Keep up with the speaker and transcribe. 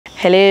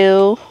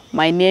Hello,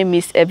 my name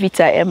is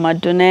Evita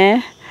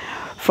Dunee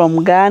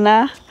from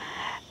Ghana,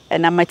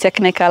 and I'm a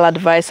technical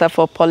advisor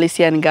for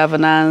policy and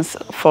governance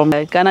from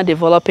the Ghana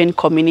Developing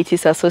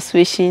Communities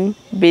Association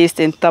based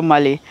in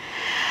Tamale.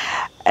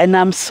 And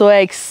I'm so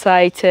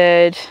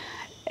excited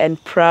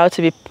and proud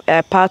to be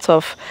a part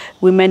of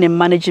Women in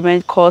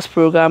Management course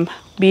program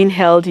being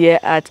held here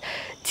at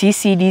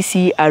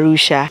TCDC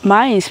Arusha.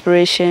 My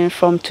inspiration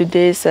from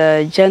today's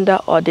gender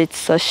audit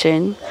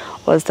session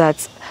was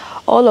that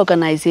all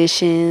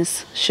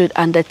organizations should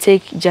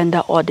undertake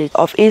gender audit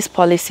of its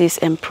policies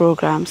and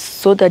programs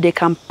so that they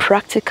can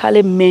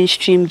practically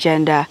mainstream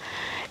gender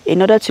in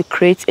order to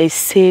create a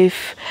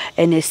safe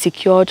and a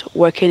secured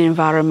working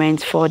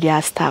environment for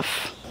their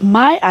staff.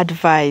 My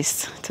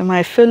advice to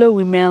my fellow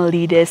women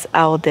leaders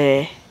out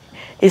there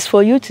is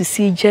for you to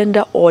see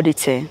gender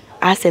auditing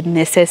as a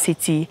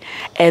necessity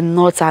and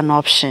not an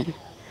option.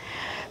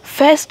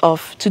 First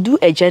off, to do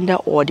a gender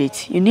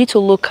audit, you need to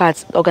look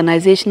at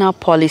organizational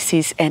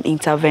policies and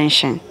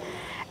intervention.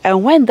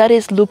 And when that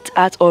is looked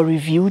at or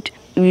reviewed,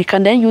 we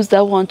can then use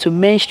that one to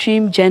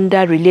mainstream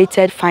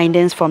gender-related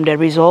findings from the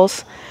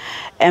results.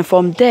 And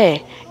from there,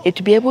 it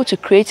will be able to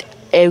create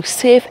a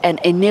safe and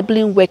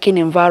enabling working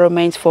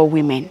environment for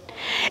women.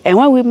 And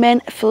when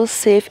women feel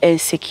safe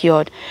and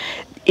secured,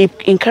 it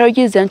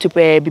encourages them to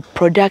be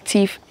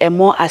productive and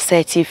more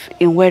assertive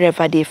in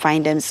wherever they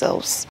find themselves.